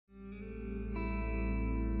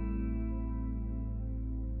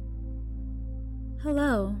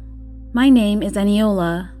Hello, my name is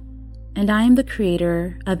Eniola, and I am the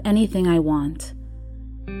creator of Anything I Want.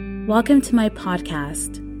 Welcome to my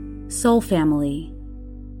podcast, Soul Family.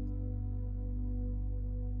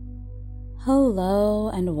 Hello,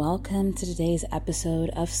 and welcome to today's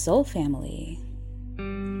episode of Soul Family.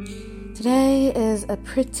 Today is a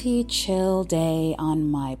pretty chill day on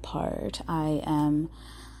my part. I am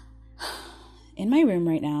in my room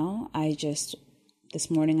right now. This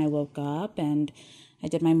morning I woke up and I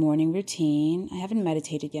did my morning routine. I haven't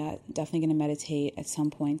meditated yet. Definitely going to meditate at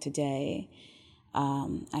some point today.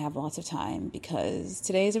 I have lots of time because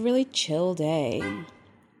today is a really chill day,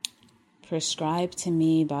 prescribed to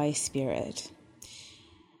me by spirit.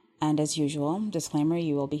 And as usual, disclaimer,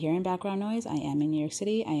 you will be hearing background noise. I am in New York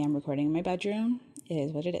City. I am recording in my bedroom. It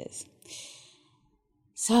is what it is.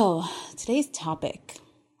 So today's topic.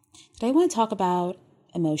 Today I want to talk about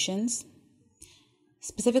emotions,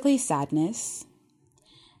 specifically sadness,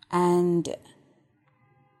 and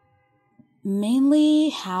mainly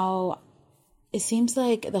how it seems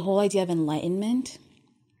like the whole idea of enlightenment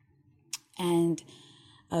and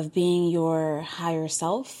of being your higher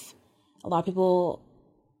self. A lot of people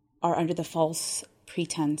are under the false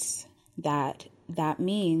pretense that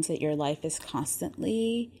means that your life is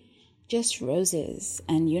constantly just roses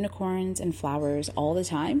and unicorns and flowers all the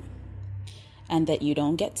time, and that you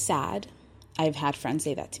don't get sad. I've had friends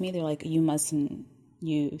say that to me. They're like,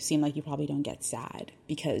 you seem like you probably don't get sad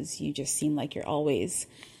because you just seem like you're always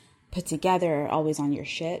put together, always on your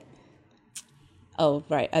shit. Oh,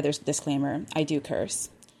 right. Other disclaimer, I do curse.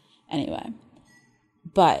 Anyway,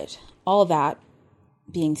 but all that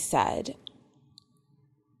being said,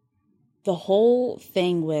 the whole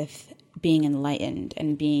thing with being enlightened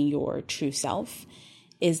and being your true self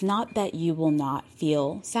is not that you will not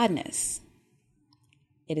feel sadness.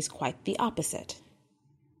 It is quite the opposite.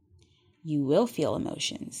 You will feel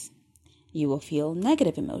emotions. You will feel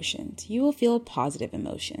negative emotions. You will feel positive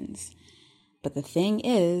emotions. But the thing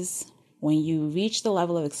is, when you reach the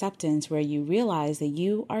level of acceptance where you realize that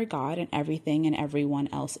you are God and everything and everyone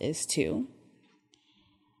else is too,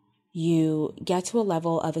 you get to a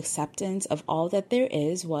level of acceptance of all that there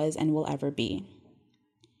is, was, and will ever be.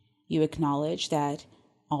 You acknowledge that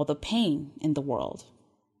all the pain in the world,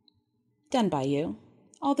 done by you.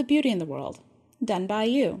 All the beauty in the world, done by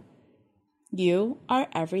you. You are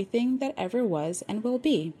everything that ever was and will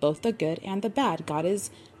be, both the good and the bad. God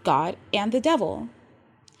is God and the devil.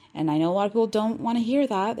 And I know a lot of people don't want to hear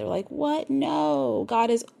that. They're like, what? No,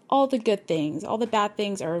 God is all the good things. All the bad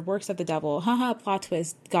things are works of the devil. Haha, plot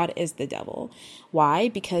twist, God is the devil. Why?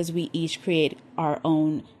 Because we each create our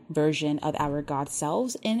own version of our God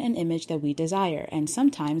selves in an image that we desire. And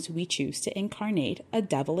sometimes we choose to incarnate a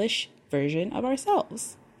devilish version of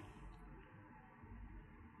ourselves.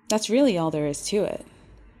 That's really all there is to it.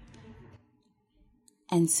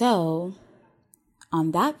 And so,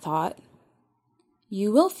 on that thought,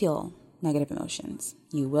 you will feel negative emotions.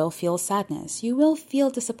 You will feel sadness. You will feel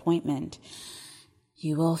disappointment.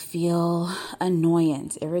 You will feel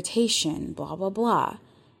annoyance, irritation, blah, blah, blah.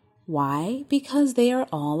 Why? Because they are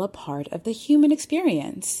all a part of the human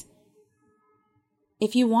experience.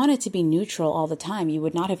 If you wanted to be neutral all the time, you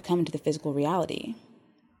would not have come into the physical reality.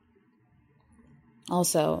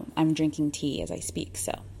 Also, I'm drinking tea as I speak,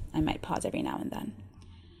 so I might pause every now and then.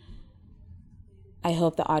 I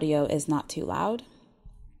hope the audio is not too loud.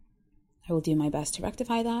 I will do my best to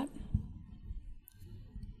rectify that.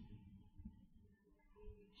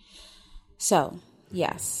 So,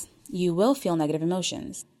 yes, you will feel negative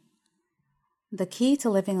emotions. The key to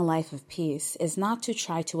living a life of peace is not to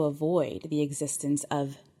try to avoid the existence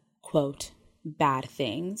of, quote, bad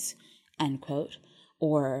things, end quote,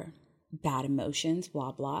 or bad emotions,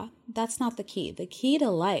 blah, blah. That's not the key. The key to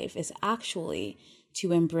life is actually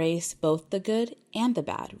to embrace both the good and the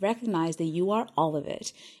bad. Recognize that you are all of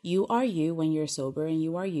it. You are you when you're sober, and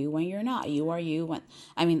you are you when you're not. You are you when,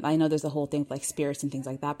 I know there's a whole thing like spirits and things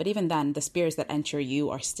like that, but even then, the spirits that enter you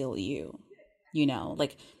are still you. You know,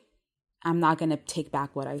 like, I'm not going to take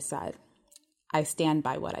back what I said. I stand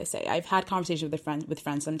by what I say. I've had conversations with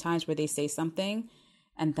friends sometimes where they say something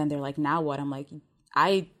and then they're like, now what? I'm like,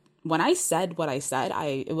 when I said what I said,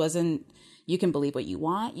 it wasn't, you can believe what you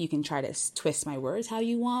want. You can try to twist my words how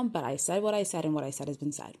you want, but I said what I said, and what I said has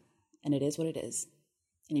been said, and it is what it is.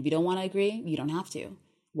 And if you don't want to agree, you don't have to.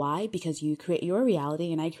 Why? Because you create your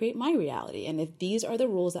reality and I create my reality. And if these are the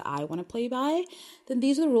rules that I want to play by, then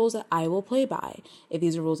these are the rules that I will play by. If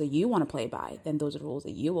these are rules that you want to play by, then those are the rules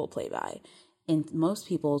that you will play by. In most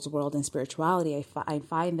people's world in spirituality, I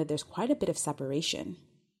find that there's quite a bit of separation.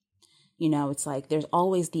 You know, it's like there's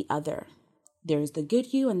always the other. there's the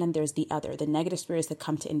good you, and then there's the other, the negative spirits that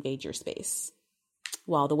come to invade your space.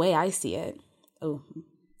 Well, the way I see it, oh,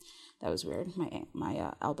 that was weird.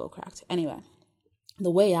 My elbow cracked. Anyway,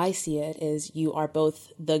 the way I see it is you are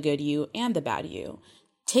both the good you and the bad you.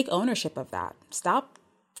 Take ownership of that. Stop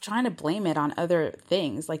trying to blame it on other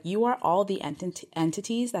things. Like, you are all the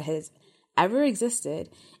entities that has ever existed,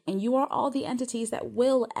 and you are all the entities that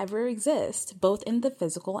will ever exist, both in the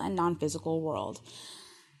physical and non-physical world.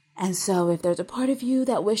 And so if there's a part of you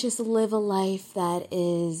that wishes to live a life that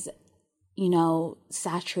is,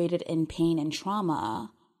 saturated in pain and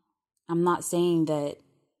trauma, I'm not saying that,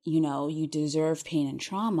 you deserve pain and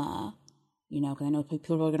trauma, because I know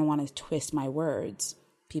people are going to want to twist my words.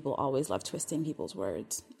 People always love twisting people's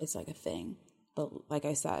words. It's like a thing. But like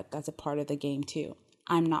I said, that's a part of the game too.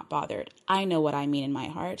 I'm not bothered. I know what I mean in my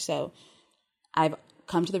heart. So I've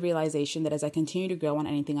come to the realization that as I continue to grow on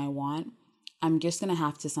anything I want, I'm just going to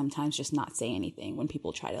have to sometimes just not say anything when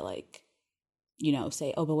people try to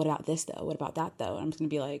say, oh, but what about this though? What about that though? And I'm just going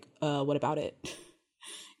to be like, what about it?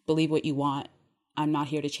 Believe what you want. I'm not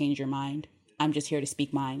here to change your mind. I'm just here to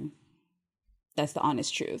speak mine. That's the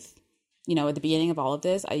honest truth. At the beginning of all of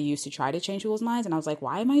this, I used to try to change people's minds, and I was like,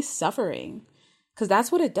 why am I suffering? Because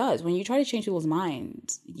that's what it does. When you try to change people's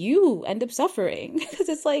minds, you end up suffering. Because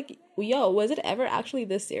it's like, was it ever actually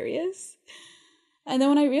this serious? And then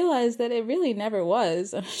when I realized that it really never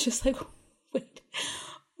was, I was just like, wait,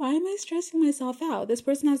 why am I stressing myself out? This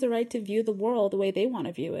person has the right to view the world the way they want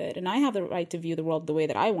to view it. And I have the right to view the world the way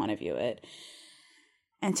that I want to view it.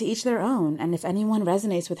 And to each their own. And if anyone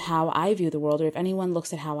resonates with how I view the world, or if anyone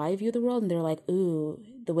looks at how I view the world and they're like, ooh,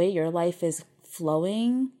 the way your life is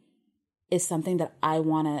flowing is something that I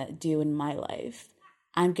want to do in my life,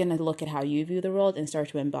 I'm going to look at how you view the world and start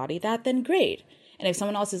to embody that, then great. And if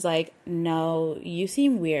someone else is like, no, you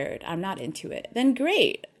seem weird, I'm not into it, then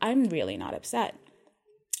great. I'm really not upset.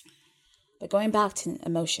 But going back to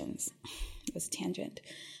emotions, it was a tangent.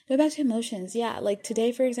 Going back to emotions, yeah. Like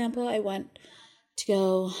today, for example, I went to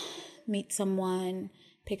go meet someone,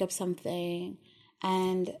 pick up something.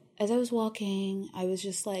 And as I was walking, I was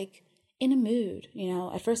just like in a mood,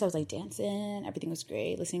 At first I was like dancing, everything was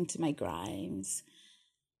great, listening to my Grimes.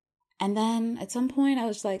 And then at some point I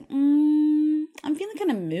was like, I'm feeling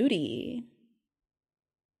kind of moody.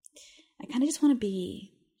 I kind of just want to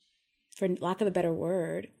be, for lack of a better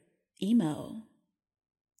word, emo.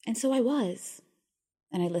 And so I was.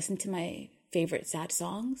 And I listened to my favorite sad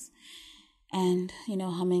songs. And,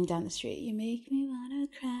 humming down the street, you make me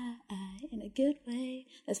want to cry in a good way.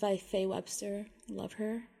 That's by Faye Webster. I love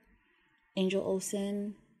her. Angel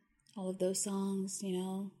Olsen, all of those songs,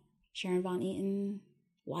 Sharon Von Eaton,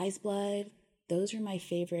 Wise Blood. Those are my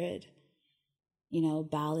favorite,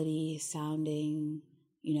 ballady sounding,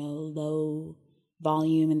 low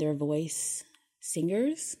volume in their voice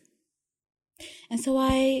singers. And so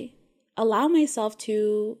I allow myself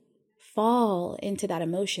to fall into that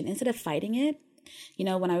emotion instead of fighting it.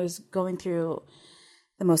 When I was going through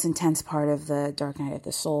the most intense part of the dark night of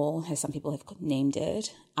the soul, as some people have named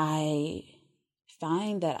it, I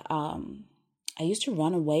find that I used to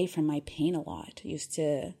run away from my pain a lot. I used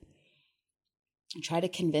to try to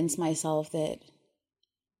convince myself that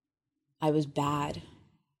I was bad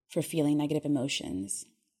for feeling negative emotions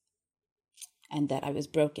and that I was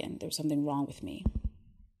broken. There was something wrong with me.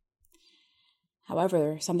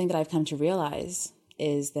 However, something that I've come to realize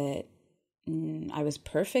is that I was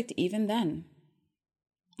perfect even then.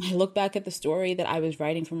 I look back at the story that I was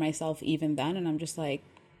writing for myself even then, and I'm just like,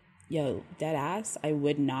 yo, dead ass, I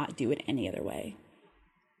would not do it any other way.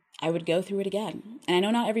 I would go through it again. And I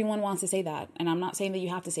know not everyone wants to say that, and I'm not saying that you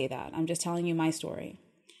have to say that. I'm just telling you my story.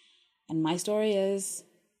 And my story is,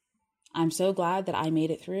 I'm so glad that I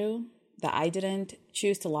made it through, that I didn't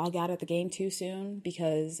choose to log out of the game too soon,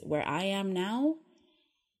 because where I am now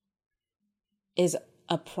is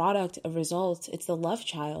a product, a result. It's the love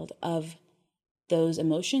child of those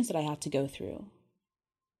emotions that I had to go through.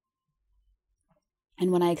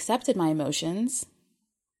 And when I accepted my emotions,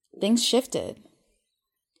 things shifted.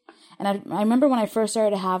 And I remember when I first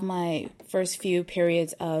started to have my first few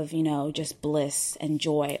periods of, just bliss and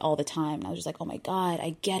joy all the time. And I was just like, oh my God,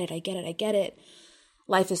 I get it.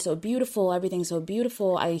 Life is so beautiful. Everything's so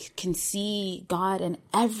beautiful. I can see God in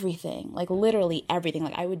everything, like literally everything.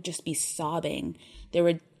 Like I would just be sobbing.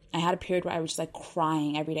 I had a period where I was just like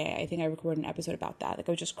crying every day. I think I recorded an episode about that. Like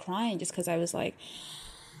I was just crying just because I was like,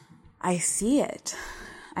 I see it.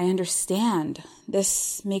 I understand.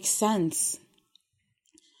 This makes sense.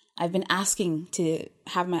 I've been asking to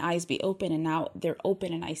have my eyes be open, and now they're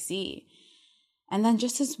open and I see. And then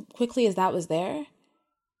just as quickly as that was there,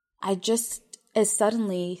 I just it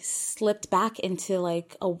suddenly slipped back into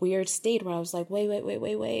like a weird state where I was like,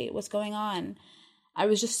 wait, what's going on? I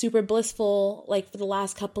was just super blissful like for the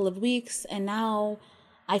last couple of weeks, and now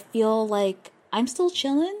I feel like I'm still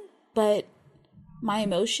chilling, but my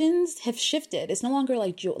emotions have shifted. It's no longer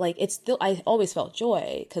like joy. Like it's still, I always felt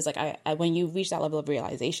joy because like I when you reach that level of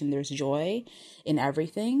realization, there's joy in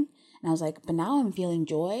everything. And I was like, but now I'm feeling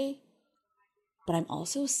joy, but I'm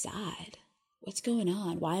also sad. What's going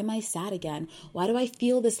on? Why am I sad again? Why do I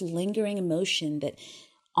feel this lingering emotion that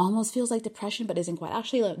almost feels like depression, but isn't quite?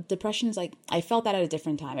 Actually, like, depression is like, I felt that at a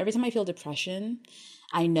different time. Every time I feel depression,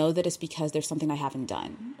 I know that it's because there's something I haven't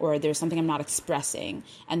done or there's something I'm not expressing.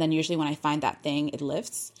 And then usually when I find that thing, it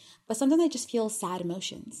lifts. But sometimes I just feel sad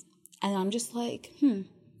emotions. And I'm just like,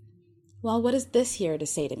 well, what is this here to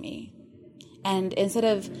say to me? And instead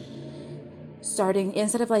of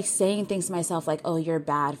like saying things to myself like, oh, you're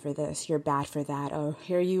bad for this, you're bad for that, oh,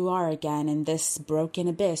 here you are again in this broken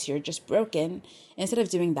abyss, you're just broken. Instead of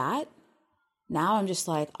doing that, now I'm just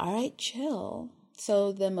like, all right, chill.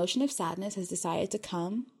 So the emotion of sadness has decided to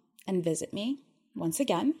come and visit me once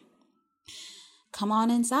again. Come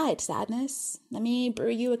on inside, sadness. Let me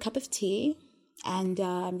brew you a cup of tea, and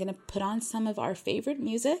I'm going to put on some of our favorite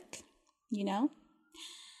music,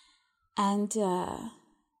 and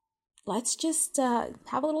let's just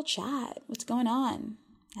have a little chat. What's going on?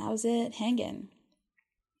 How's it hanging?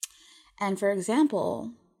 And for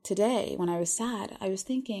example, today when I was sad, I was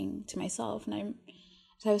thinking to myself, and I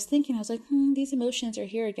was like, these emotions are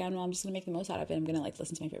here again. Well, I'm just going to make the most out of it. I'm going to like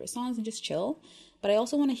listen to my favorite songs and just chill. But I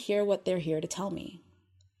also want to hear what they're here to tell me.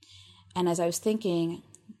 And as I was thinking,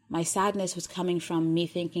 my sadness was coming from me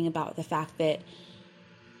thinking about the fact that,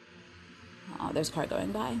 there's a car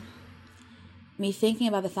going by. Me thinking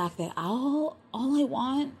about the fact that all I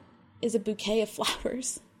want is a bouquet of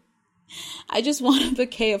flowers. I just want a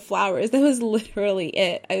bouquet of flowers. That was literally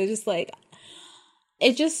it. I was just like,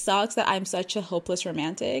 it just sucks that I'm such a hopeless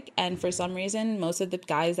romantic. And for some reason, most of the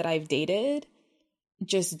guys that I've dated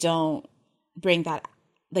just don't bring that,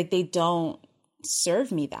 like they don't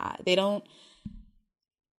serve me that. They don't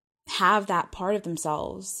have that part of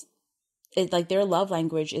themselves. Like their love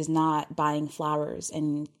language is not buying flowers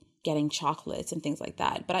and getting chocolates and things like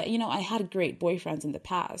that. But I had great boyfriends in the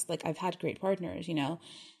past. Like I've had great partners,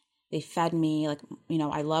 they fed me. Like,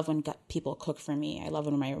 I love when people cook for me. I love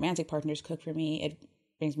when my romantic partners cook for me. It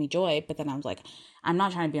brings me joy. But then I was like, I'm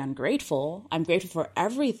not trying to be ungrateful. I'm grateful for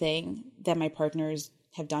everything that my partners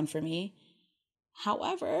have done for me.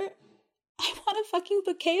 However, I want a fucking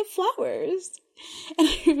bouquet of flowers. And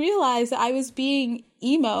I realized that I was being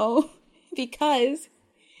emo because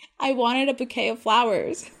I wanted a bouquet of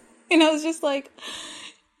flowers. And I was just like,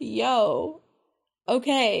 yo,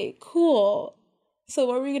 okay, cool. So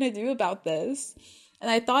what are we going to do about this? And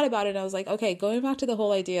I thought about it and I was like, okay, going back to the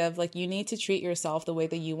whole idea of like, you need to treat yourself the way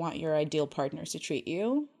that you want your ideal partners to treat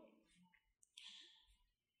you.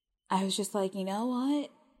 I was just like, you know what?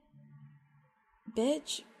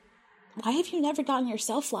 Bitch, why have you never gotten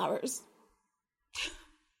yourself flowers?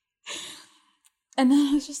 And then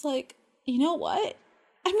I was just like, you know what?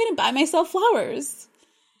 I'm going to buy myself flowers.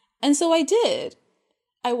 And so I did.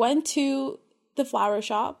 I went to the flower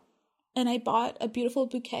shop and I bought a beautiful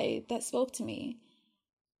bouquet that spoke to me,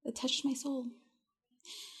 that touched my soul.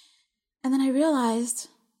 And then I realized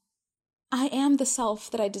I am the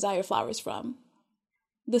self that I desire flowers from.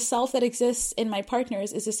 The self that exists in my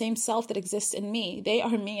partners is the same self that exists in me. They are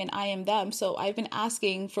me and I am them. So I've been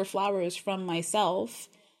asking for flowers from myself,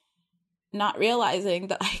 not realizing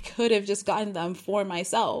that I could have just gotten them for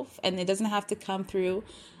myself. And it doesn't have to come through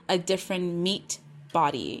a different meat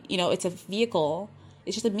body. It's a vehicle.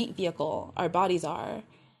 It's just a meat vehicle. Our bodies are. And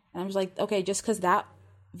I'm just like, okay, just because that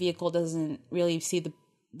vehicle doesn't really see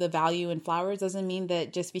the value in flowers doesn't mean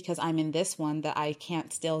that just because I'm in this one that I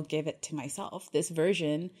can't still give it to myself. This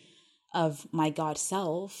version of my God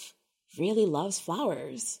self really loves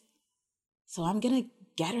flowers. So I'm going to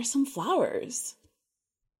get her some flowers.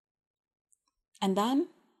 And then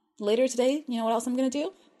later today, you know what else I'm going to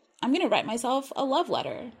do? I'm going to write myself a love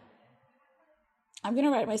letter. I'm going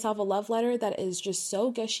to write myself a love letter that is just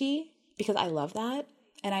so gushy because I love that.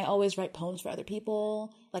 And I always write poems for other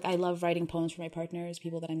people. Like I love writing poems for my partners,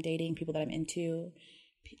 people that I'm dating, people that I'm into.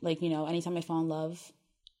 Like, anytime I fall in love,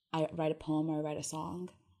 I write a poem or I write a song.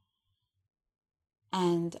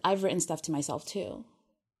 And I've written stuff to myself too.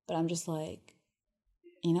 But I'm just like,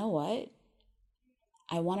 you know what?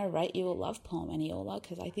 I want to write you a love poem, Eniola,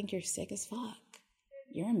 because I think you're sick as fuck.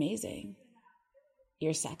 You're amazing.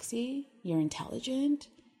 You're sexy. You're intelligent.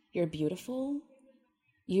 You're beautiful.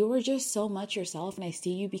 You are just so much yourself, and I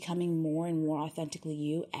see you becoming more and more authentically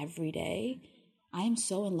you every day. I am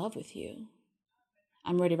so in love with you.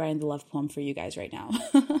 I'm already writing the love poem for you guys right now.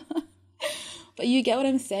 But you get what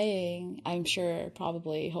I'm saying. I'm sure,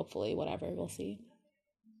 probably, hopefully, whatever, we'll see.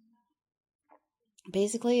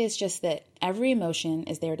 Basically, it's just that every emotion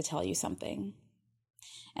is there to tell you something.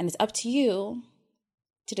 And it's up to you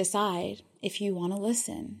to decide if you want to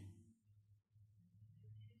listen.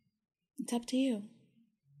 It's up to you.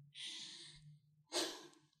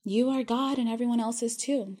 You are God and everyone else is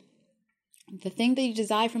too. The thing that you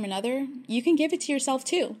desire from another, you can give it to yourself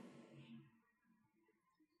too.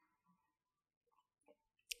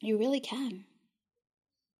 You really can.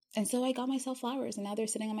 And so I got myself flowers, and now they're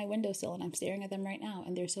sitting on my windowsill, and I'm staring at them right now,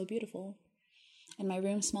 and they're so beautiful. And my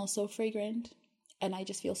room smells so fragrant, and I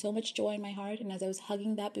just feel so much joy in my heart. And as I was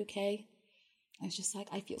hugging that bouquet, I was just like,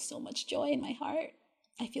 I feel so much joy in my heart.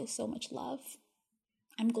 I feel so much love.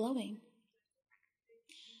 I'm glowing.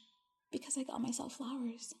 Because I got myself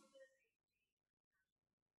flowers.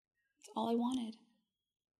 That's all I wanted.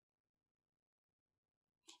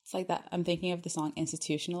 It's like that. I'm thinking of the song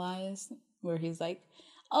Institutionalized, where he's like,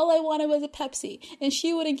 all I wanted was a Pepsi, and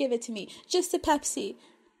she wouldn't give it to me. Just a Pepsi.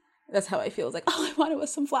 That's how I feel. It's like, all I wanted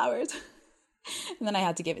was some flowers. And then I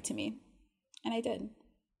had to give it to me. And I did.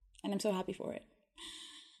 And I'm so happy for it.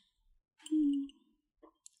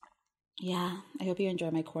 Yeah, I hope you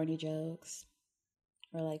enjoy my corny jokes.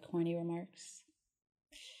 Or like corny remarks.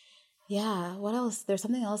 Yeah, what else? There's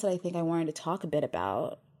something else that I think I wanted to talk a bit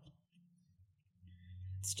about.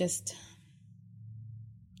 It's just...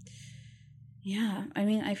 yeah, I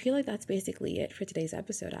mean, I feel like that's basically it for today's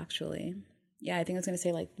episode, actually. Yeah, I think I was going to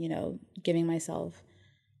say, like, you know, giving myself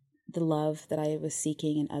the love that I was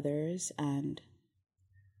seeking in others and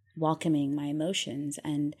welcoming my emotions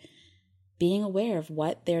and being aware of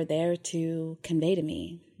what they're there to convey to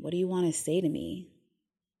me. What do you want to say to me?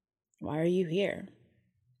 Why are you here?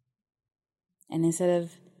 And instead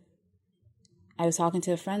of, I was talking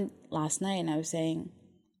to a friend last night and I was saying,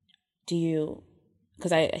 he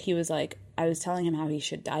was like, I was telling him how he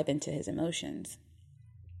should dive into his emotions.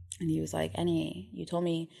 And he was like, Annie, you told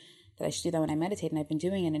me that I should do that when I meditate, and I've been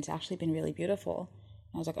doing it, and it's actually been really beautiful.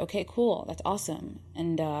 And I was like, okay, cool. That's awesome.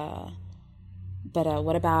 And, but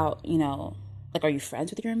what about, you know, like, are you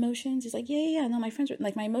friends with your emotions? He's like, yeah. No, my friends are,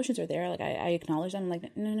 like, my emotions are there. Like, I acknowledge them. I'm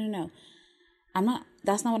like, no. I'm not,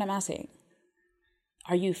 that's not what I'm asking.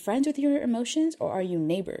 Are you friends with your emotions, or are you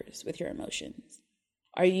neighbors with your emotions?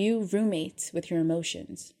 Are you roommates with your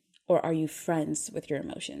emotions, or are you friends with your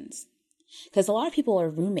emotions? Because a lot of people are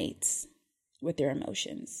roommates with their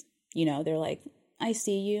emotions. You know, they're like, I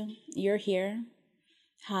see you, you're here,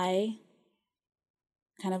 hi,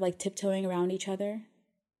 kind of like tiptoeing around each other,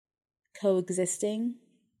 coexisting,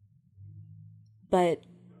 but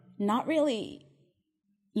not really,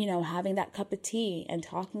 you know, having that cup of tea and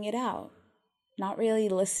talking it out, not really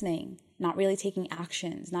listening, not really taking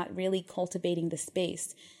actions, not really cultivating the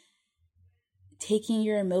space, taking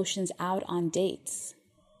your emotions out on dates.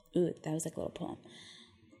 Ooh, that was like a little poem.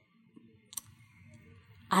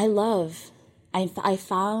 I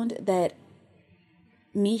found that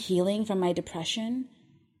me healing from my depression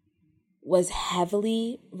was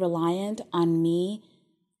heavily reliant on me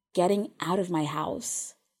getting out of my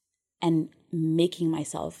house and making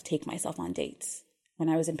myself take myself on dates. When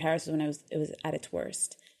I was in Paris was when it was at its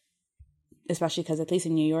worst. Especially because at least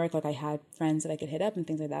in New York, like I had friends that I could hit up and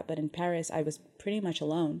things like that. But in Paris, I was pretty much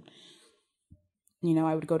alone. You know,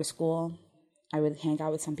 I would go to school. I would hang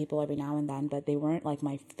out with some people every now and then, but they weren't like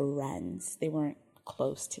my friends. They weren't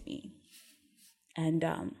close to me. And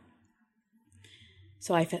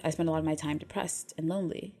so I spent a lot of my time depressed and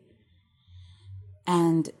lonely.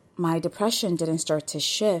 And my depression didn't start to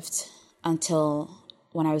shift until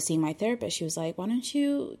when I was seeing my therapist. She was like, why don't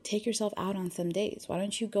you take yourself out on some dates? Why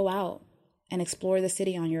don't you go out and explore the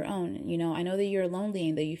city on your own? You know, I know that you're lonely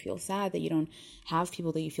and that you feel sad that you don't have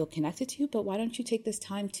people that you feel connected to, but why don't you take this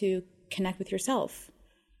time to connect with yourself?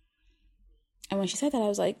 And when she said that, I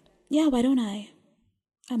was like, yeah, why don't I?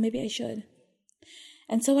 Oh, maybe I should.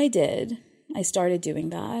 And so I did. I started doing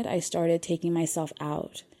that. I started taking myself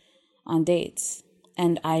out on dates.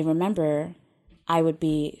 And I remember I would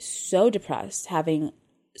be so depressed, having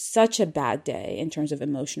such a bad day in terms of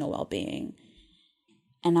emotional well-being.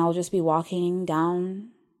 And I'll just be walking down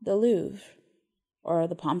the Louvre or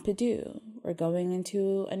the Pompidou or going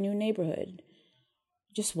into a new neighborhood,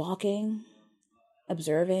 just walking,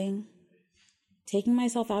 observing, taking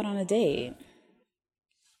myself out on a date.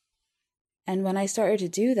 And when I started to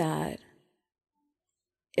do that,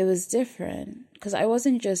 it was different because I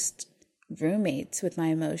wasn't just roommates with my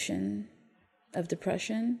emotion of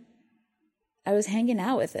depression. I was hanging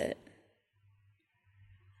out with it.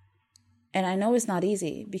 And I know it's not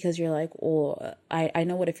easy because you're like, oh, I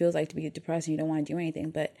know what it feels like to be depressed and you don't want to do anything,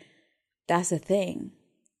 but that's the thing.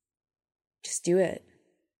 Just do it.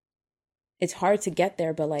 It's hard to get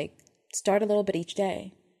there, but like start a little bit each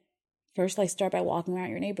day. First, like start by walking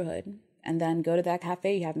around your neighborhood and then go to that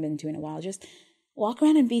cafe you haven't been to in a while. Just walk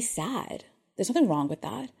around and be sad. There's nothing wrong with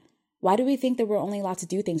that. Why do we think that we're only allowed to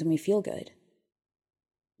do things when we feel good?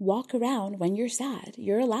 Walk around when you're sad.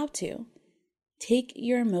 You're allowed to. Take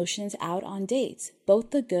your emotions out on dates, both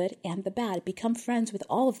the good and the bad. Become friends with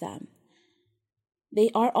all of them. They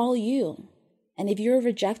are all you. And if you're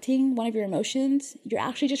rejecting one of your emotions, you're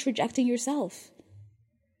actually just rejecting yourself.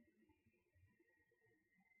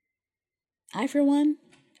 I, for one,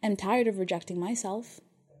 am tired of rejecting myself.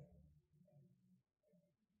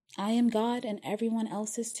 I am God and everyone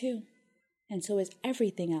else is too. And so is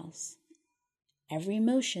everything else. Every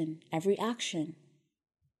emotion, every action.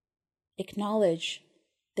 Acknowledge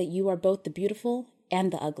that you are both the beautiful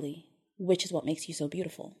and the ugly, which is what makes you so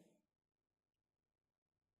beautiful.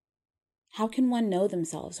 How can one know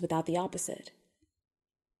themselves without the opposite?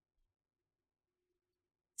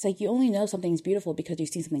 It's like you only know something's beautiful because you've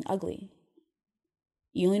seen something ugly.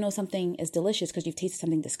 You only know something is delicious because you've tasted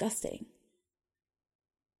something disgusting.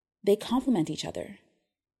 They complement each other.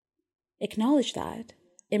 Acknowledge that.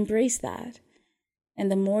 Embrace that.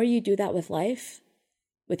 And the more you do that with life,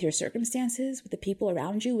 with your circumstances, with the people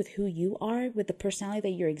around you, with who you are, with the personality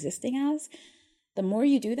that you're existing as, the more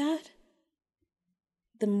you do that,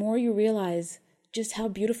 the more you realize just how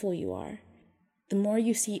beautiful you are. The more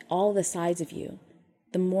you see all the sides of you,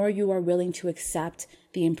 the more you are willing to accept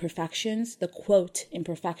the imperfections, the quote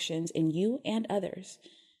imperfections in you and others,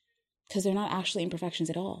 because they're not actually imperfections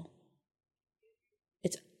at all.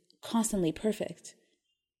 It's constantly perfect.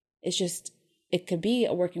 It's just, it could be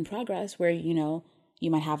a work in progress where, you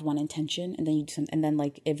might have one intention and then you do something, and then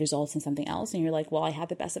like it results in something else. And you're like, well, I had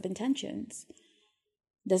the best of intentions.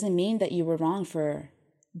 Doesn't mean that you were wrong for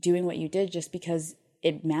doing what you did just because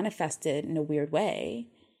it manifested in a weird way.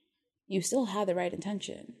 You still had the right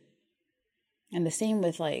intention. And the same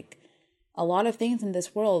with like a lot of things in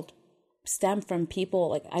this world stem from people.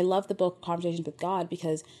 Like I love the book Conversations with God,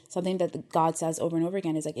 because something that God says over and over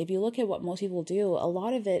again is like, if you look at what most people do, a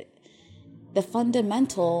lot of it, the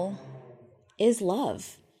fundamental is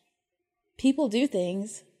love. People do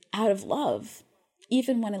things out of love,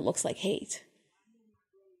 even when it looks like hate.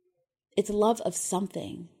 It's love of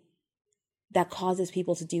something that causes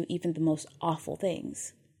people to do even the most awful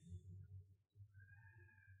things.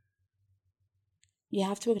 You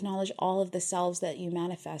have to acknowledge all of the selves that you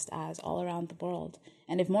manifest as all around the world.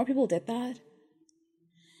 And if more people did that,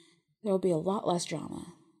 there will be a lot less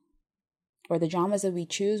drama. Or the dramas that we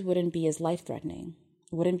choose wouldn't be as life-threatening,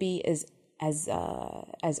 wouldn't be as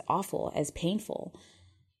awful, as painful,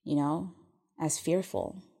 as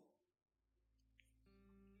fearful.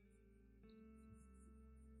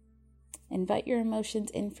 Invite your emotions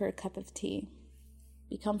in for a cup of tea.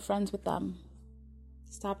 Become friends with them.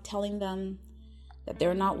 Stop telling them that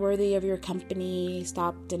they're not worthy of your company.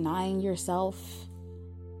 Stop denying yourself.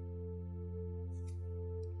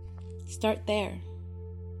 Start there.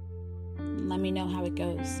 Let me know how it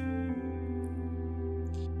goes.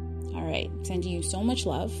 All right, sending you so much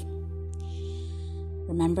love.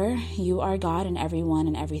 Remember, you are God and everyone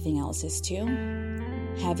and everything else is too.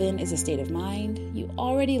 Heaven is a state of mind. You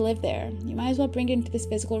already live there. You might as well bring it into this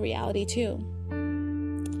physical reality too.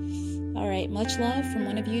 All right, much love from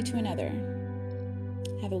one of you to another.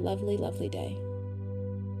 Have a lovely, lovely day.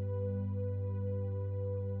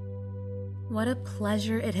 What a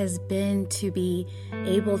pleasure it has been to be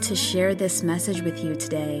able to share this message with you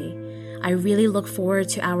today. I really look forward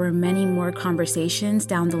to our many more conversations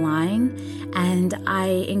down the line, and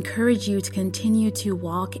I encourage you to continue to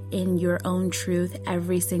walk in your own truth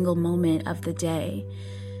every single moment of the day.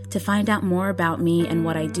 To find out more about me and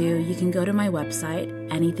what I do, you can go to my website,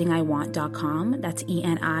 anythingiwant.com. That's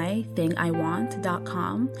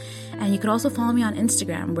ENIthingiwant.com. And you could also follow me on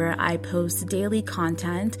Instagram, where I post daily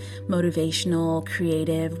content, motivational,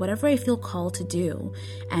 creative, whatever I feel called to do.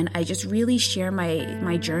 And I just really share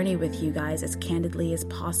my journey with you guys as candidly as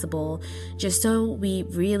possible, just so we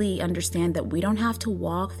really understand that we don't have to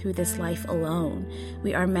walk through this life alone.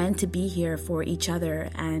 We are meant to be here for each other,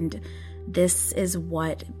 and this is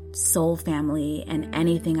what Soul Family and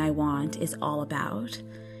Anything I Want is all about.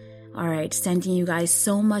 All right, sending you guys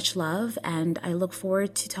so much love, and I look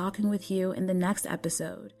forward to talking with you in the next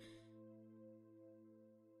episode.